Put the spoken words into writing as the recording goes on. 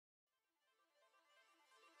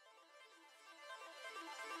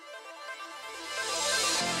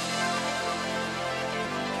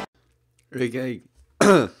Okay,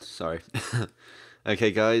 sorry.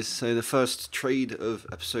 Okay, guys. So the first trade of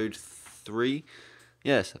episode 3.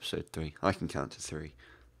 Yes, episode 3. I can count to 3.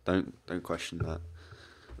 Don't question that.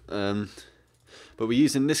 But we're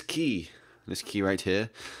using this key right here.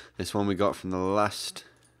 This one we got from the last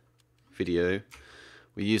video.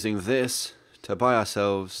 We're using this to buy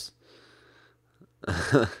ourselves.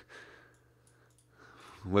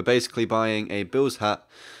 We're basically buying a Bill's hat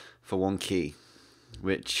for 1 key,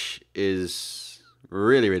 which is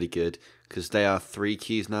really good because they are 3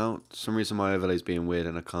 keys now. For some reason my overlay's being weird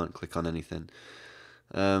and I can't click on anything.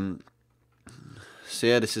 So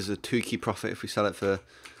yeah, this is a 2 key profit if we sell it for.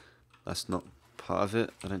 That's not part of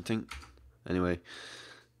it, I don't think. Anyway,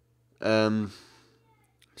 so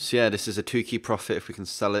yeah, this is a 2 key profit if we can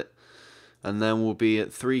sell it, and then we'll be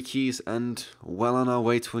at 3 keys and well on our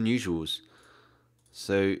way to unusuals.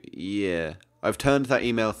 So yeah, I've turned that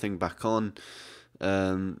email thing back on.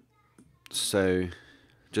 So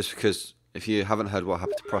just because if you haven't heard what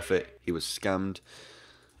happened to Prophet, he was scammed.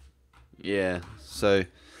 Yeah, so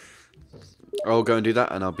I'll go and do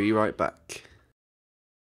that and I'll be right back.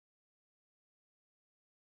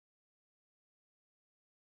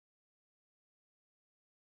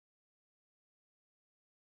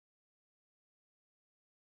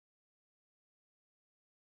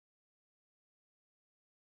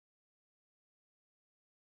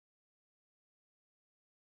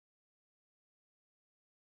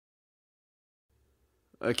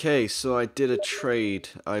 Okay, so I did a trade.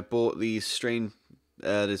 I bought these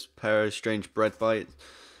this pair of strange bread bites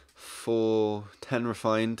for 10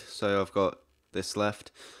 refined, so I've got this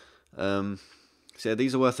left. So yeah,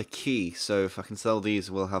 these are worth a key, so if I can sell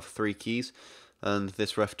these, we'll have 3 keys, and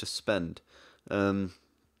this ref to spend. So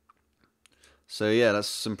yeah, that's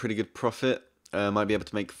some pretty good profit. Might be able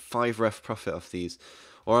to make 5 ref profit off these,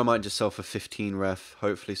 or I might just sell for 15 ref,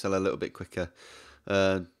 hopefully sell a little bit quicker.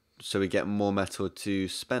 So we get more metal to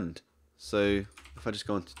spend. So if I just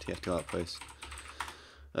go on to TF2 Outpost.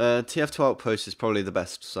 TF2 Outpost is probably the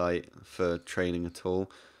best site for trading at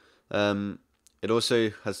all. It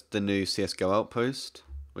also has the new CSGO Outpost,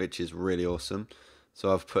 which is really awesome.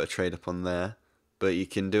 So I've put a trade up on there, but you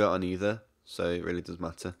can do it on either, so it really does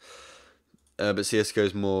matter. But CSGO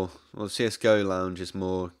is more, well, CSGO Lounge is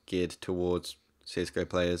more geared towards CSGO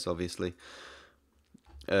players, obviously.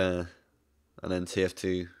 And then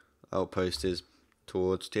TF2 Outpost is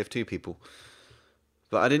towards TF2 people.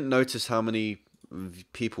 But I didn't notice how many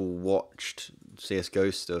people watched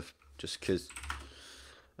CSGO stuff, just because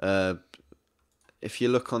if you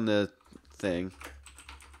look on the thing,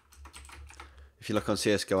 if you look on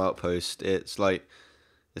CSGO Outpost, it's like,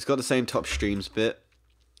 it's got the same top streams bit,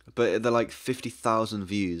 but they're like 50,000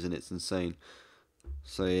 views and it's insane.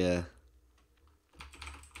 So yeah.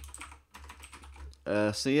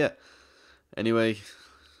 So yeah. Anyway,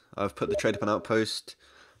 I've put the trade up on Outpost.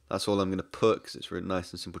 That's all I'm going to put because it's a really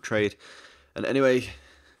nice and simple trade. And anyway,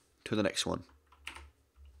 to the next one.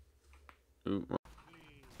 Ooh.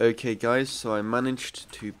 Okay guys, so I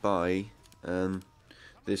managed to buy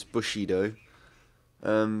this Bushido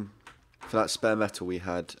for that spare metal we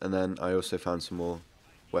had, and then I also found some more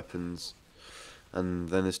weapons, and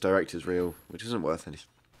then this director's reel, which isn't worth anything.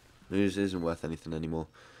 It isn't worth anything anymore.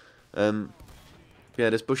 Yeah,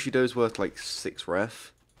 this Bushido's worth like 6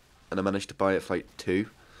 ref, and I managed to buy it for like 2.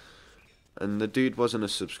 And the dude wasn't a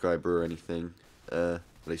subscriber or anything, at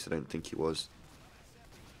least I don't think he was.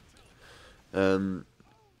 But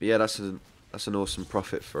yeah, that's an awesome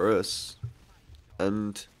profit for us.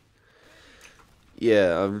 And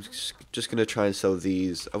yeah, I'm just gonna try and sell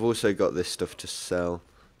these. I've also got this stuff to sell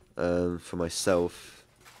for myself,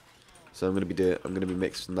 so I'm gonna be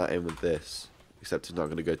mixing that in with this. Except it's not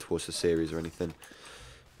gonna go towards the series or anything.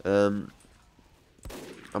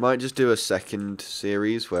 I might just do a second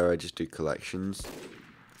series where I just do collections,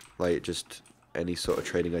 like just any sort of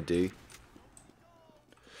trading I do.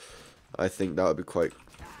 I think that would be quite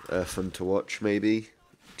fun to watch, maybe.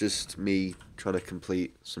 Just me trying to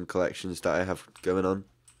complete some collections that I have going on.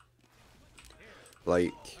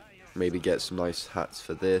 Like, maybe get some nice hats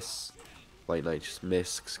for this, like nice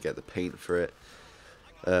Miscs, get the paint for it.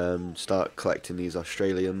 Start collecting these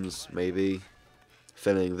Australiums, maybe.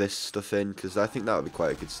 Filling this stuff in, because I think that would be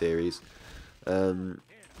quite a good series. But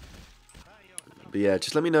yeah,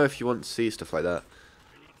 just let me know if you want to see stuff like that,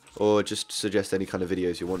 or just suggest any kind of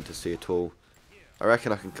videos you want to see at all. I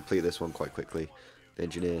reckon I can complete this one quite quickly, the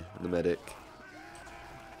engineer and the medic.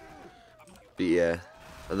 But yeah,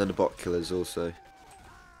 and then the bot killers also.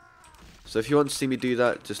 So if you want to see me do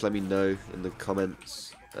that, just let me know in the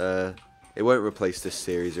comments. It won't replace this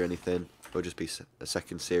series or anything, it'll just be a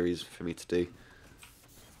second series for me to do.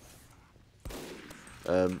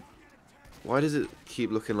 Why does it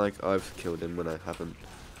keep looking like I've killed him when I haven't?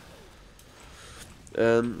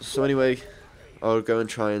 So anyway, I'll go and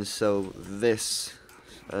try and sell this,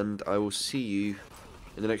 and I will see you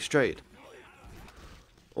in the next trade.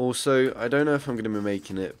 Also, I don't know if I'm going to be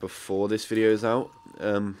making it before this video is out,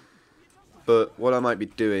 but what I might be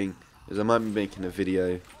doing is I might be making a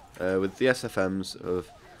video with the SFMs of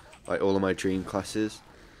like all of my dream classes.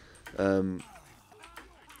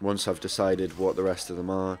 Once I've decided what the rest of them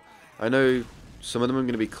are. I know some of them are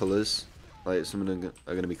going to be colours, like some of them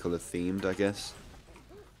are going to be colour themed, I guess.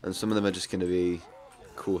 And some of them are just going to be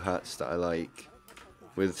cool hats that I like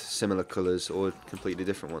with similar colours or completely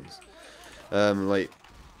different ones. Like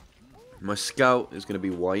my scout is going to be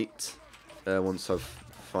white once I've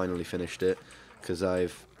finally finished it, because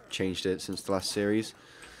I've changed it since the last series.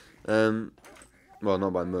 Well,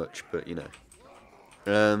 not by much, but you know.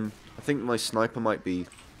 I think my sniper might be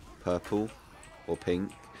purple or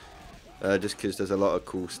pink, just because there's a lot of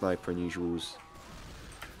cool sniper unusuals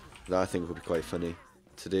that I think would be quite funny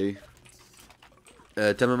to do.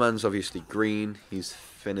 Demoman's obviously green, he's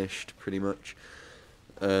finished pretty much.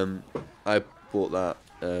 I bought that,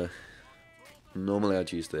 normally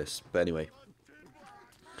I'd use this, but anyway.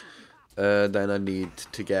 Then I need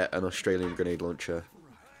to get an Australian grenade launcher,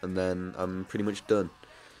 and then I'm pretty much done.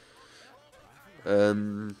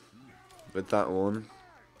 With that one,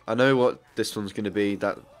 I know what this one's going to be.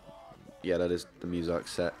 Yeah, that is the Miscs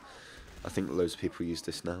set. I think loads of people use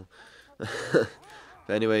this now. But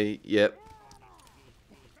anyway, yep.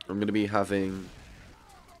 I'm going to be having...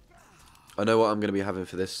 I know what I'm going to be having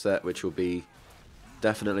for this set, which will be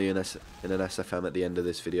definitely in an SFM at the end of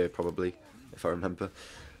this video, probably, if I remember.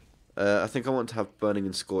 I think I want to have Burning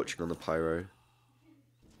and Scorching on the Pyro.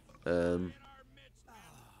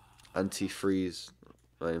 Anti-freeze.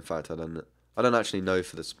 In fact, I don't actually know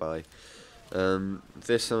for the spy.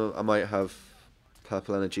 This I might have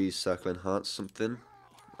purple energies, circling hearts, something.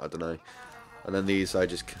 I don't know. And then these I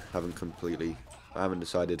just haven't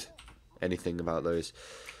decided anything about those.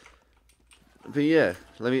 But yeah,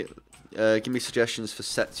 let me give me suggestions for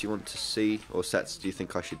sets you want to see, or sets do you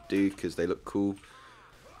think I should do because they look cool,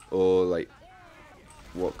 or like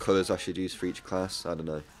what colours I should use for each class. I don't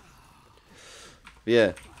know. But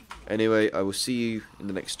yeah. Anyway, I will see you in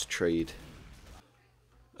the next trade.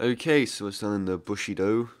 Okay, so we're selling the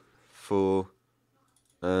Bushido for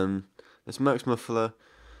this Max Muffler,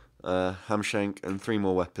 Hamshank, and 3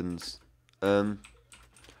 more weapons. I'm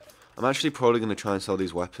actually probably going to try and sell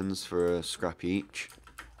these weapons for a scrap each,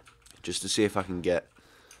 just to see if I can get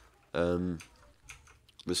the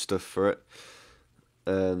stuff for it.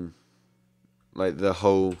 Like the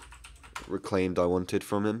whole reclaimed I wanted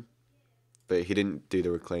from him. But he didn't do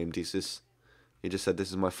the reclaimed, he just said this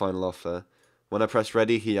is my final offer. When I pressed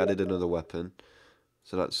ready, he added another weapon,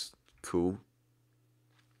 so that's cool.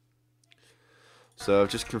 So I've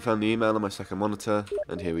just confirmed the email on my second monitor,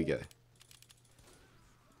 and here we go.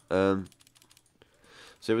 So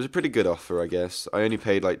it was a pretty good offer, I guess. I only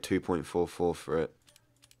paid like 2.44 for it.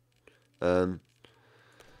 So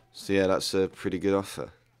yeah, that's a pretty good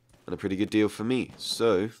offer, and a pretty good deal for me,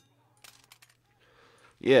 so...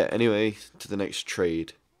 Yeah, anyway, to the next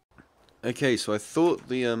trade. Okay, so I thought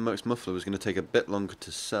the Max Muffler was going to take a bit longer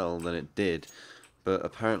to sell than it did, but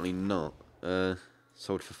apparently not.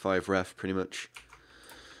 Sold for 5 ref, pretty much,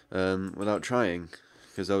 without trying,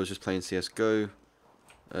 because I was just playing CSGO,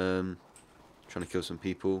 trying to kill some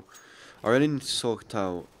people. I really need to sort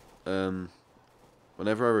out,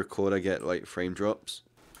 whenever I record I get like frame drops.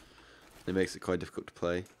 It makes it quite difficult to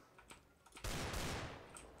play.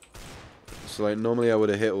 So like normally I would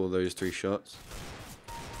have hit all those 3 shots.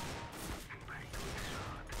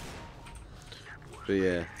 But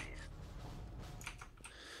yeah.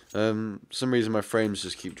 For some reason my frames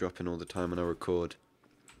just keep dropping all the time when I record.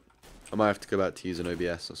 I might have to go back to using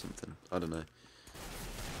OBS or something. I don't know.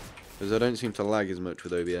 Because I don't seem to lag as much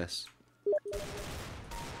with OBS.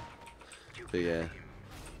 But yeah.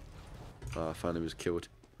 Oh, I finally was killed.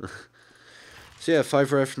 So yeah,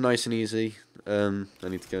 5 ref, nice and easy. I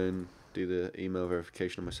need to go and do the email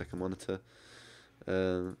verification on my second monitor.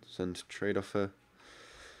 Send trade offer.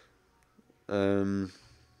 There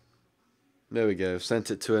we go. I've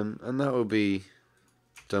sent it to him, and that will be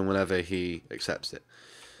done whenever he accepts it.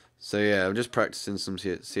 So yeah, I'm just practicing some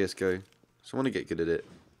CSGO. So I want to get good at it,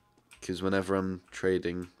 because whenever I'm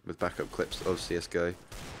trading with backup clips of CSGO,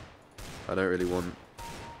 I don't really want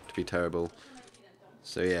to be terrible.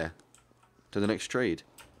 So yeah, to the next trade.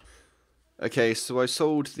 Okay, so I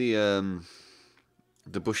sold the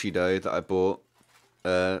Bushido that I bought.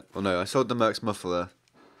 Well, no, I sold the Mercs Muffler,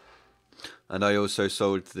 and I also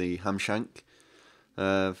sold the Hamshank.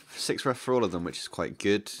 6 ref for all of them, which is quite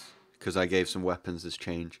good, because I gave some weapons this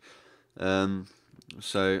change.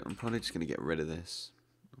 So I'm probably just going to get rid of this.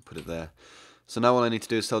 I'll put it there. So now all I need to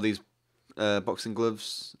do is sell these boxing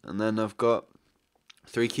gloves, and then I've got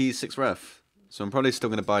 3 keys, 6 ref. So I'm probably still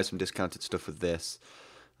going to buy some discounted stuff with this,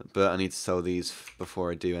 but I need to sell these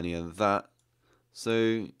before I do any of that.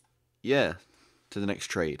 So yeah, to the next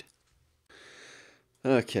trade.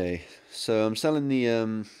 Okay, so I'm selling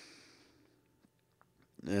the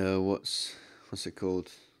what's it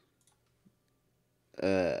called?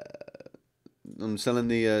 I'm selling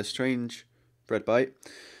the strange bread bite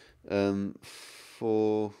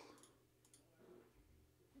for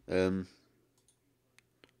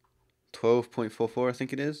 12.44, I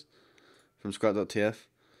think it is, from scrap.tf.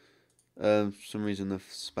 For some reason they're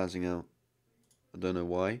spazzing out. I don't know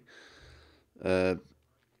why.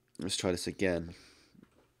 Let's try this again.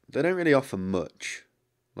 They don't really offer much.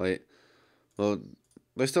 Like, well,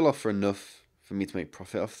 they still offer enough for me to make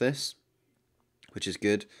profit off this, which is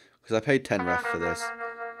good, because I paid 10 ref for this,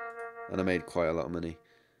 and I made quite a lot of money.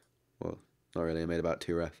 Well, not really, I made about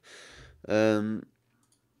 2 ref. But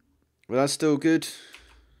that's still good.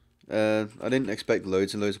 I didn't expect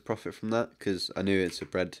loads and loads of profit from that, because I knew it's a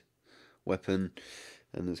bread weapon,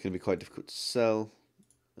 and it's going to be quite difficult to sell.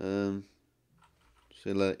 So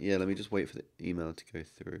yeah, let me just wait for the email to go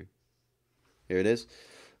through. Here it is.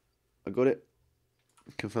 I got it.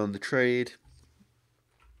 Confirm the trade.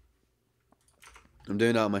 I'm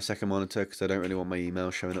doing that on my second monitor because I don't really want my email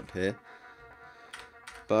showing up here.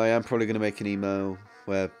 But I am probably going to make an email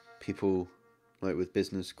where people, like with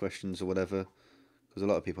business questions or whatever, because a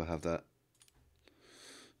lot of people have that.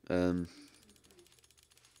 So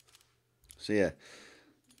yeah,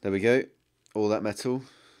 there we go. All that metal.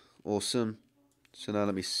 Awesome. So now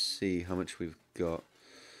let me see how much we've got.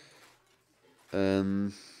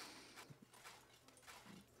 Oh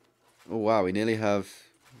wow, we nearly have,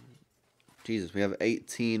 Jesus, we have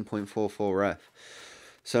 18.44 ref.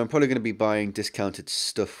 So I'm probably going to be buying discounted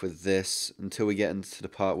stuff with this until we get into the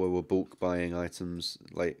part where we're bulk buying items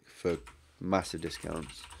like for massive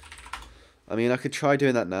discounts. I mean, I could try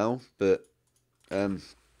doing that now, but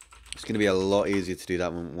it's going to be a lot easier to do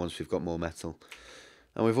that once we've got more metal.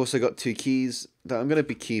 And we've also got 2 keys that I'm going to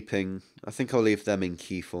be keeping. I think I'll leave them in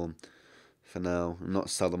key form for now and not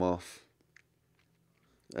sell them off.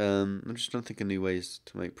 I'm just trying to think of new ways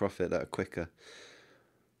to make profit that are quicker.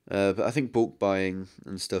 But I think bulk buying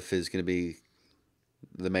and stuff is going to be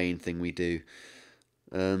the main thing we do.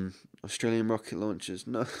 Australium rocket launchers,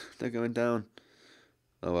 no, they're going down.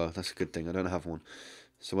 Oh well, that's a good thing. I don't have one.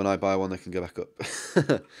 So when I buy one, they can go back up.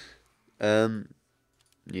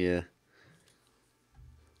 Yeah.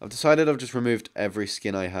 I've decided I've just removed every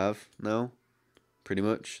skin I have now, pretty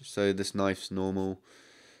much. So this knife's normal.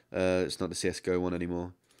 It's not the CSGO one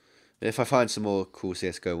anymore. If I find some more cool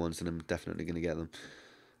CSGO ones, then I'm definitely going to get them.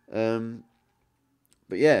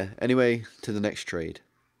 But yeah, anyway, to the next trade.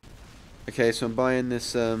 Okay, so I'm buying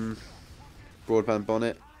this broadband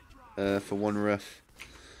bonnet for 1 ref.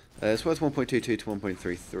 It's worth 1.22 to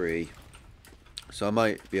 1.33. So I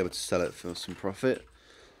might be able to sell it for some profit.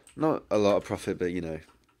 Not a lot of profit, but you know,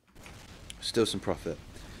 still some profit.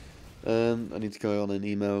 I need to go on an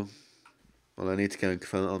email. Well, I need to go and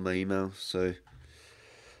confirm it on my email, so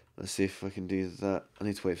let's see if I can do that. I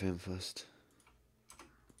need to wait for him first.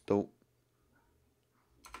 Don't.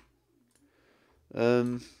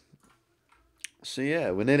 So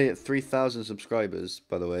yeah, we're nearly at 3,000 subscribers,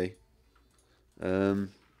 by the way. So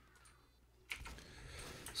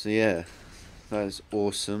yeah, that is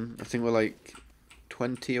awesome. I think we're like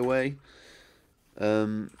 20 away.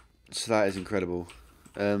 So that is incredible.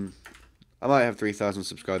 I might have 3,000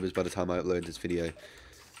 subscribers by the time I upload this video,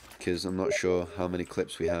 because I'm not sure how many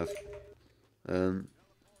clips we have.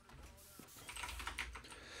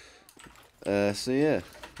 So yeah,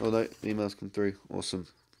 oh no, the emails come through. Awesome.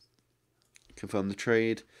 Confirm the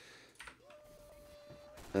trade.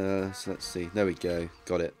 So let's see. There we go.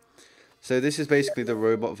 Got it. So this is basically the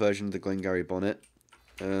robot version of the Glengarry bonnet.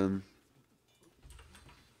 So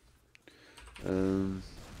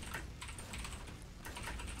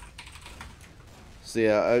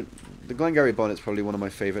yeah, the Glengarry bonnet's probably one of my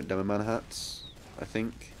favourite Demoman hats, I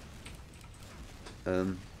think.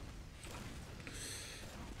 So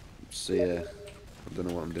yeah, I don't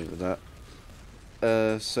know what I'm doing with that.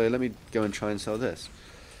 So let me go and try and sell this.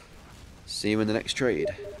 See you in the next trade.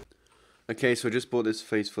 Okay, so I just bought this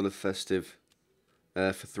face full of festive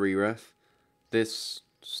for 3 ref. This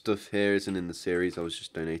stuff here isn't in the series, I was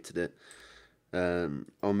just donated it.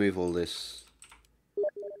 I'll move all this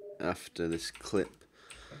after this clip.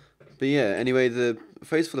 But yeah, anyway, the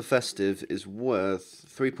Phrase for the Festive is worth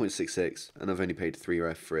 3.66, and I've only paid 3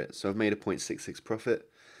 ref for it, so I've made a 0.66 profit.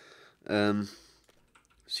 So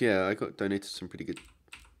yeah, I got donated some pretty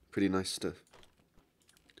nice stuff.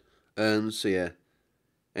 So yeah,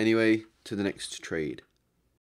 anyway, to the next trade.